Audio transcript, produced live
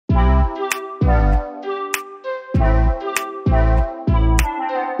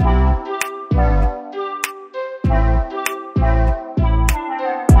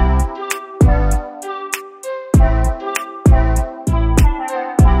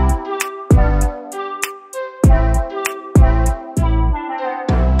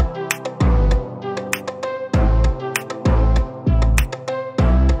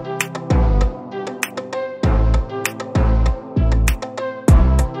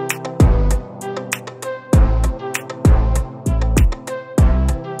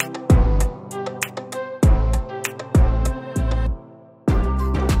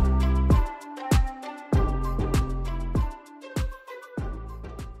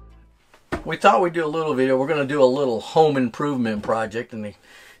we thought we'd do a little video. We're going to do a little home improvement project in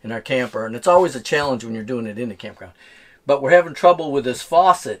our camper, and it's always a challenge when you're doing it in the campground. But we're having trouble with this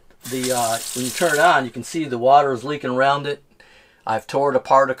faucet. When you turn it on, you can see the water is leaking around it. I've tore it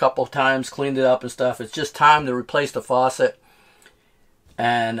apart a couple of times, cleaned it up and stuff. It's just time to replace the faucet.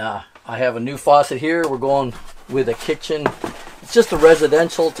 And I have a new faucet here. We're going with a kitchen. It's just a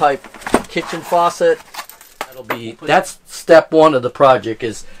residential type kitchen faucet. That's step one of the project,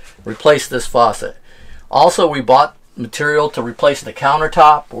 is replace this faucet. Also, we bought material to replace the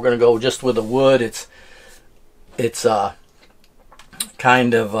countertop. We're going to go just with the wood. It's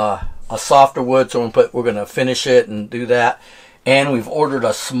kind of a softer wood, so we're going to finish it and do that. And we've ordered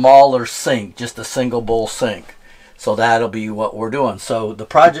a smaller sink, just a single bowl sink. So that'll be what we're doing. So the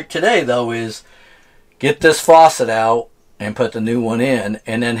project today, though, is get this faucet out and put the new one in,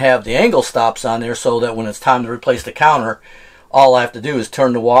 and then have the angle stops on there so that when it's time to replace the counter, all I have to do is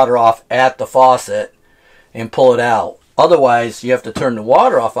turn the water off at the faucet and pull it out. Otherwise, you have to turn the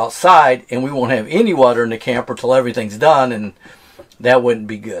water off outside, and we won't have any water in the camper till everything's done, and that wouldn't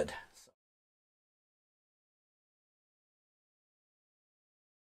be good.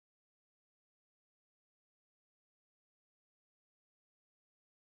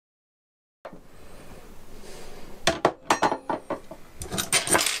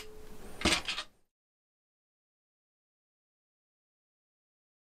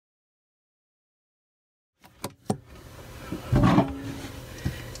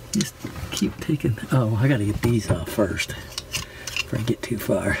 Just keep taking, oh, I gotta get these off first before I get too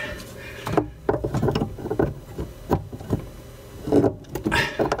far.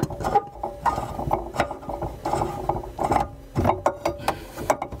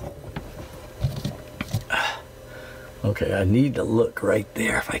 Okay, I need to look right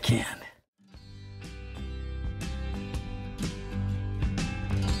there if I can.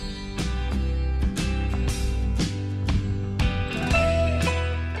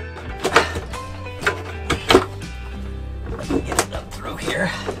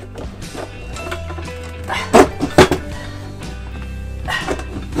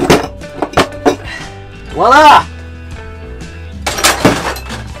 Voila! The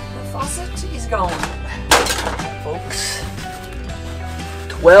faucet is gone. Folks,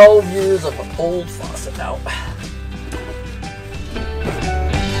 12 years of an old faucet now.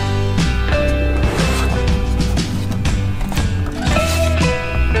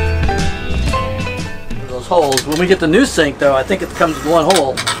 Those holes. When we get the new sink, though, I think it comes with one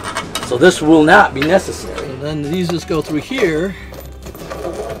hole, so this will not be necessary. And then these just go through here,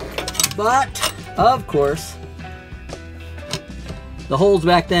 but of course, the holes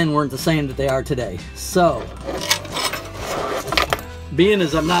back then weren't the same that they are today. So, being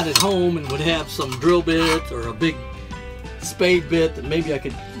as I'm not at home and would have some drill bit or a big spade bit that maybe I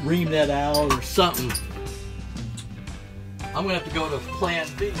could ream that out or something, I'm going to have to go to plan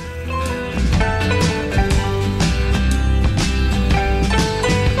B.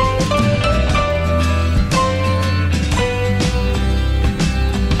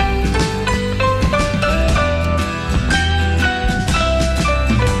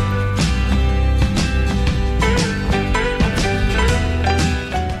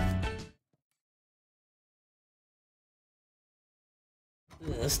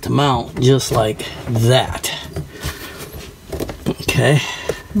 This to mount just like that. Okay.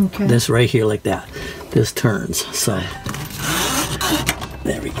 This right here like that. This turns. So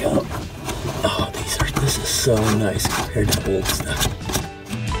there we go. Oh, this is so nice compared to the old stuff.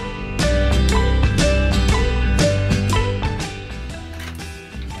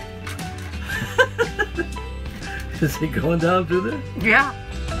 Is he going down through there? Yeah.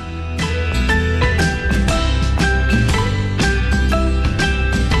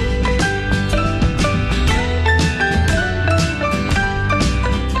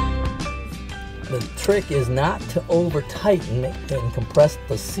 Trick is not to over tighten and compress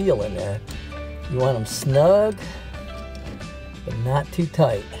the seal in there. You want them snug but not too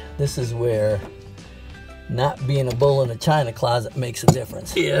tight. This is where not being a bull in a china closet makes a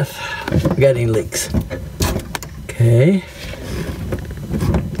difference. If we got any leaks. Okay.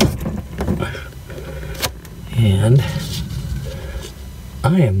 And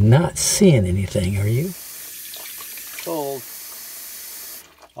I am not seeing anything, are you? Cold.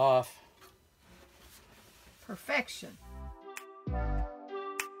 Off. Perfection.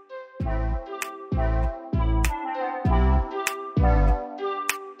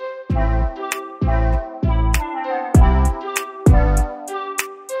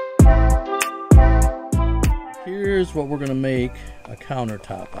 Here's what we're going to make a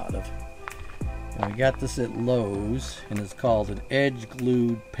countertop out of. And we got this at Lowe's, and it's called an edge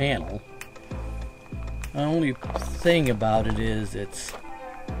glued panel. The only thing about it is it's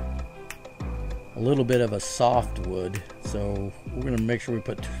a little bit of a soft wood, so we're going to make sure we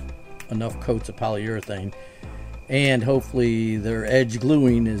put enough coats of polyurethane, and hopefully their edge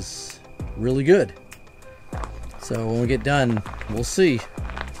gluing is really good. So when we get done, we'll see.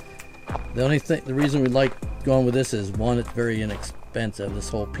 The reason we like going with this is, one, it's very inexpensive. This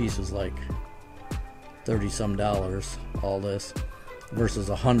whole piece is like $30 some, all this, versus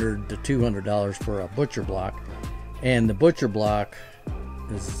 $100 to $200 for a butcher block. And the butcher block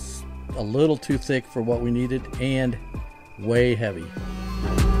is a little too thick for what we needed and way heavy.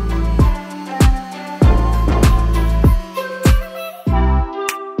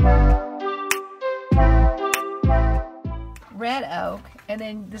 Red oak, and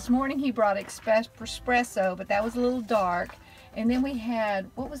then this morning he brought espresso, but that was a little dark. And then we had,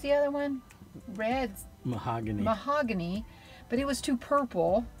 what was the other one? Red mahogany, but it was too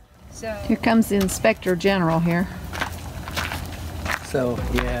purple. So here comes the Inspector General here. So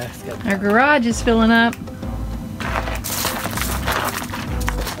yeah, it's got, our garage is filling up.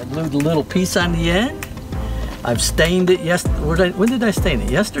 I glued a little piece on the end. I've stained it when did I stain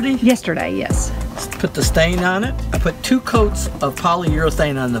it? Yesterday? Yesterday, yes. Put the stain on it. I put 2 coats of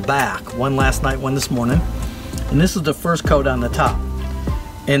polyurethane on the back, one last night, one this morning, and this is the first coat on the top.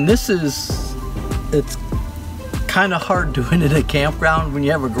 And it's kind of hard doing it at a campground. When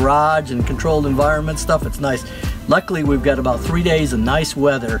you have a garage and controlled environment stuff, it's nice. Luckily, we've got about 3 days of nice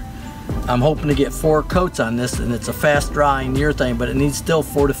weather. I'm hoping to get 4 coats on this, and it's a fast drying urethane, but it needs still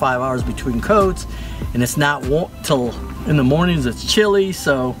 4 to 5 hours between coats, and it's not till in the mornings. It's chilly,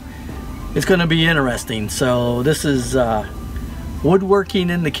 so it's going to be interesting. So this is woodworking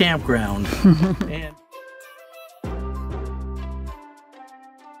in the campground. And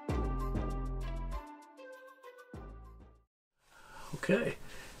okay,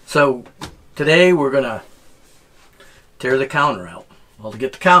 so today we're going to tear the counter out. Well, to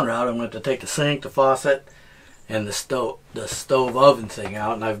get the counter out, I'm going to have to take the sink, the faucet, and the stove oven thing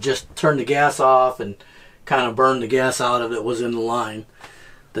out. And I've just turned the gas off and kind of burned the gas out of it was in the line.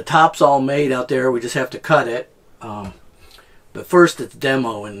 The top's all made out there. We just have to cut it. But first, it's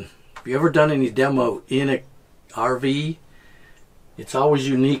demo. And if you ever done any demo in a RV, it's always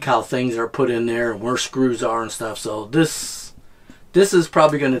unique how things are put in there and where screws are and stuff. So this is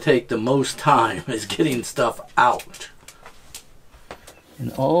probably going to take the most time, is getting stuff out.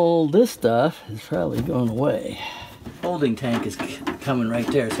 And all this stuff is probably going away. Holding tank is coming right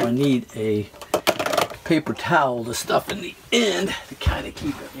there, so I need a paper towel to stuff in the end to kind of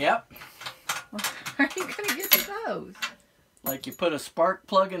keep it. Yep. Where are you going to get those? Like you put a spark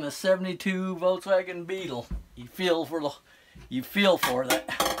plug in a 72 Volkswagen Beetle. You feel for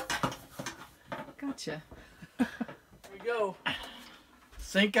that. Gotcha. There we go.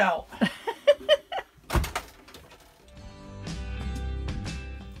 Sink out.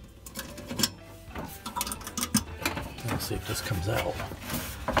 Let's see if this comes out.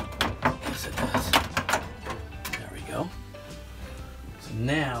 Yes, it does. There we go. So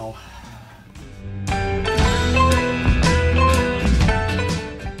now,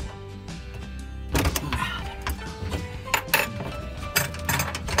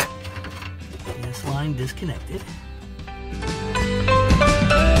 gas line disconnected.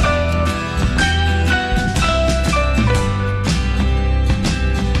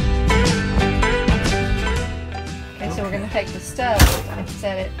 So we're going to take the stove and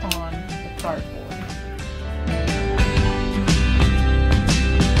set it on the cardboard.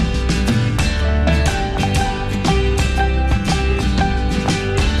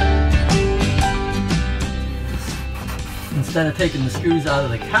 Instead of taking the screws out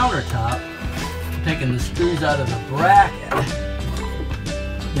of the countertop, I'm taking the screws out of the bracket.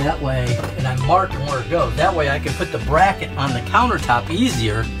 That way, and I'm marking where it goes. That way I can put the bracket on the countertop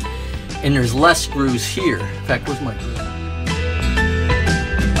easier, and there's less screws here. In fact, where's my glue?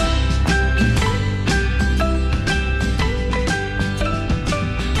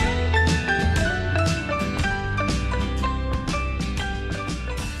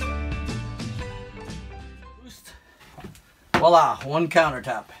 Voila, one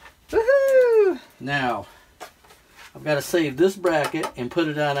countertop. Woohoo! Now, I've got to save this bracket and put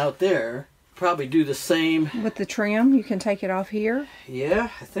it on out there. Probably do the same. With the trim, you can take it off here.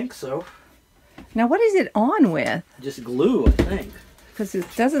 Yeah, I think so. Now, what is it on with? Just glue, I think. Because it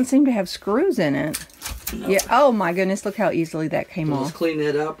doesn't seem to have screws in it. No. Yeah. Oh my goodness! Look how easily that came off. Let's clean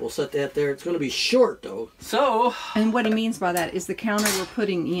that up. We'll set that there. It's going to be short though. So. And what he means by that is the counter we're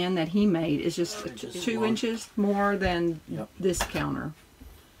putting in that he made is just 2 inches more than this counter.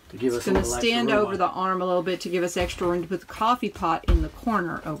 To give it's going to stand over the arm a little bit to give us extra room to put the coffee pot in the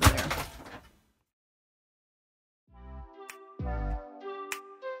corner over there.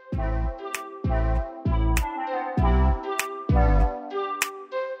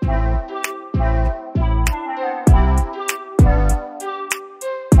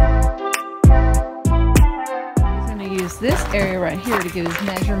 use this area right here to get his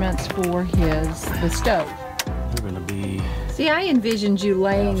measurements for the stove. They're gonna be... See, I envisioned you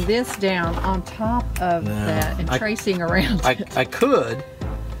laying this down on top of that and tracing around it. I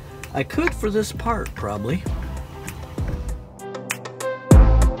could for this part, probably.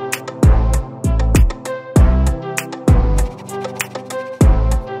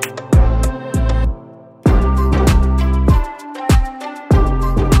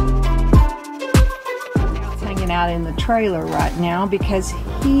 Out in the trailer right now because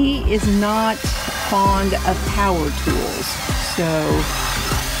he is not fond of power tools. So,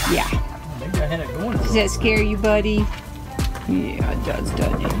 yeah. Maybe I had it going. Does that scare you, buddy? Yeah, it does,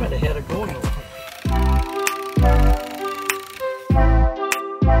 doesn't it? I might have had it going.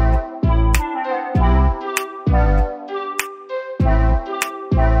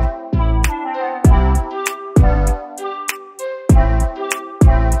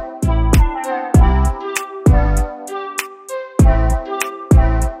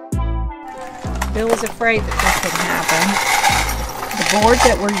 Bill was afraid that this would happen. The board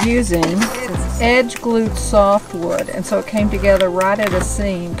that we're using is edge glued softwood, and so it came together right at a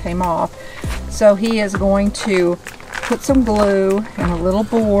seam, came off. So he is going to put some glue and a little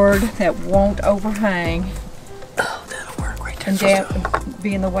board that won't overhang. Oh, that'll work right there. And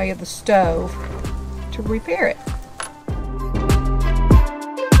be in the way of the stove to repair it.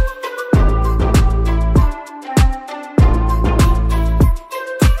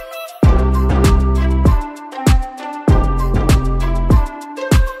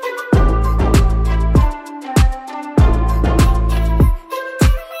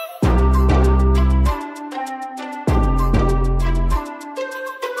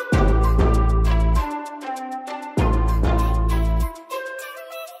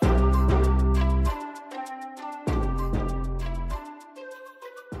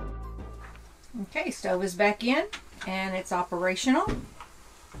 Okay, stove is back in and it's operational.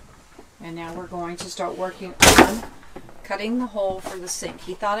 And now we're going to start working on cutting the hole for the sink.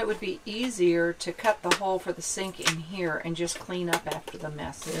 He thought it would be easier to cut the hole for the sink in here and just clean up after the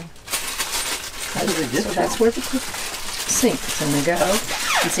mess. So that's where the sink is going to go.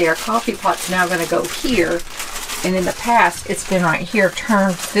 You see our coffee pot's now going to go here. And in the past, it's been right here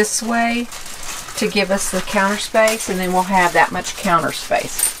turned this way to give us the counter space, and then we'll have that much counter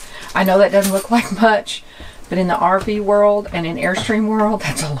space. I know that doesn't look like much, but in the RV world and in Airstream world,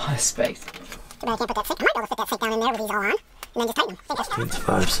 that's a lot of space. I can't put that sink. I might be able to fit that sink down in there with these all on, and then just tighten them. It's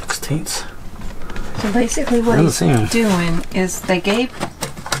 5/16. So basically what he's doing is they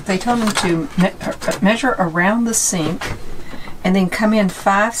told him to measure around the sink and then come in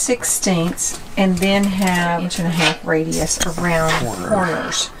 5/16 and then have 1.5 radius around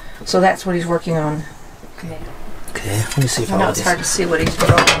corners. So that's what he's working on. Okay, let me see if I know it's hard to see what he's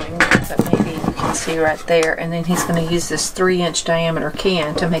drawing, but maybe you can see right there. And then he's going to use this 3-inch diameter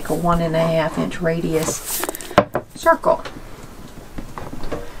can to make a 1.5-inch radius circle.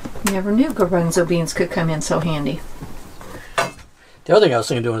 Never knew garbanzo beans could come in so handy. The other thing I was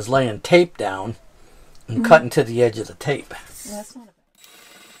thinking of doing is laying tape down and cutting to the edge of the tape. Well, that's not a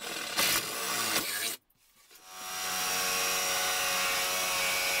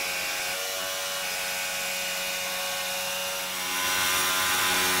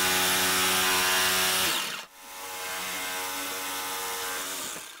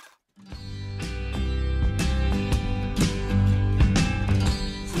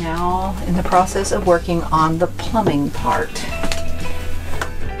Now in the process of working on the plumbing part.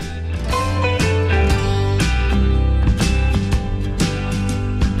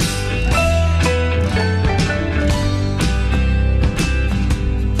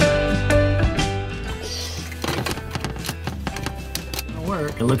 It'll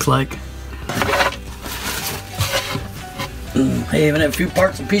work, it looks like. I even have a few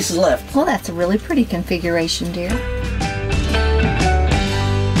parts and pieces left. Well, that's a really pretty configuration, dear.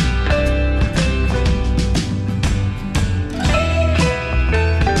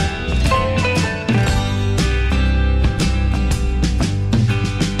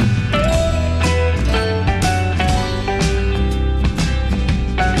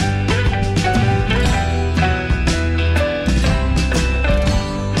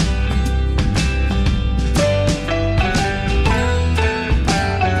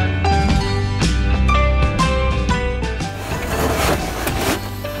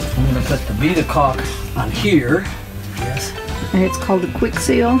 Put the Vita caulk on here. Yes. And it's called a quick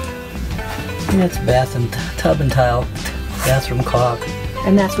seal. And it's bath and tub and tile, bathroom caulk.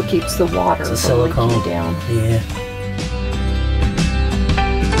 And that's what keeps the water It's a from leaking silicone down. Yeah.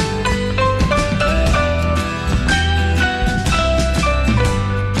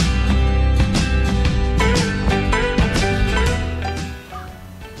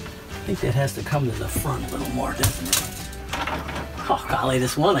 it has to come to the front a little more, doesn't it? Oh golly,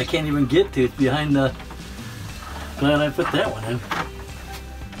 this one I can't even get to. It's behind the... Glad I put that one in.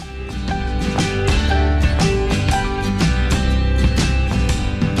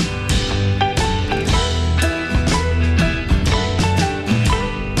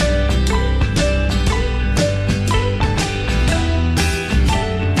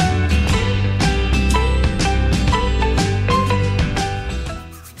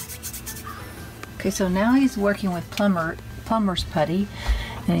 Okay, so now he's working with plumber's putty,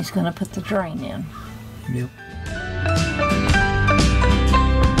 and he's going to put the drain in. Yep.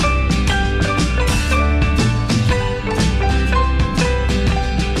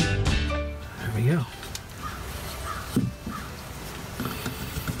 There we go.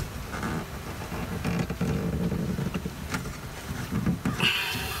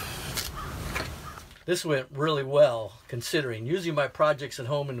 This went really well, considering usually my projects at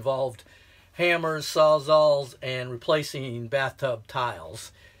home involved hammers, sawzalls, and replacing bathtub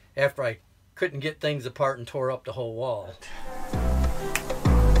tiles after I couldn't get things apart and tore up the whole wall.